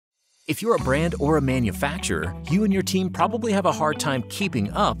If you're a brand or a manufacturer, you and your team probably have a hard time keeping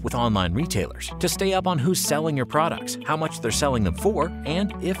up with online retailers to stay up on who's selling your products, how much they're selling them for,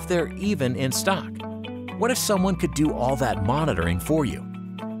 and if they're even in stock. What if someone could do all that monitoring for you?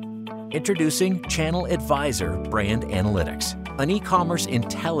 Introducing ChannelAdvisor Brand Analytics, an e-commerce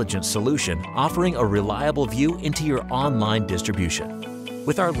intelligence solution offering a reliable view into your online distribution.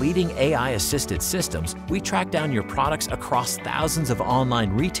 With our leading AI-assisted systems, we track down your products across thousands of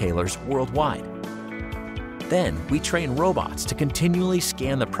online retailers worldwide. Then, we train robots to continually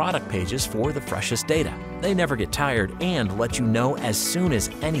scan the product pages for the freshest data. They never get tired and let you know as soon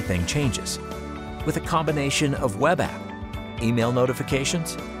as anything changes. With a combination of web app, email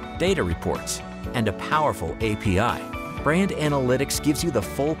notifications, data reports, and a powerful API, Brand Analytics gives you the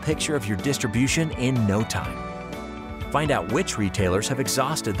full picture of your distribution in no time. Find out which retailers have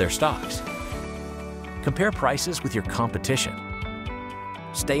exhausted their stocks. Compare prices with your competition.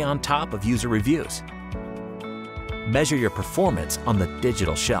 Stay on top of user reviews. Measure your performance on the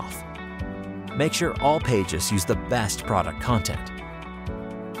digital shelf. Make sure all pages use the best product content.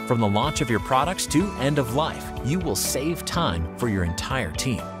 From the launch of your products to end of life, you will save time for your entire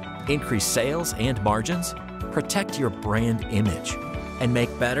team, increase sales and margins, protect your brand image, and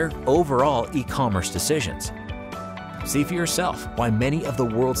make better overall e-commerce decisions. See for yourself why many of the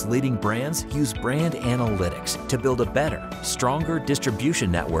world's leading brands use Brand Analytics to build a better, stronger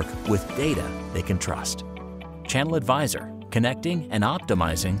distribution network with data they can trust. ChannelAdvisor, connecting and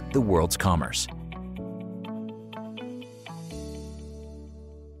optimizing the world's commerce.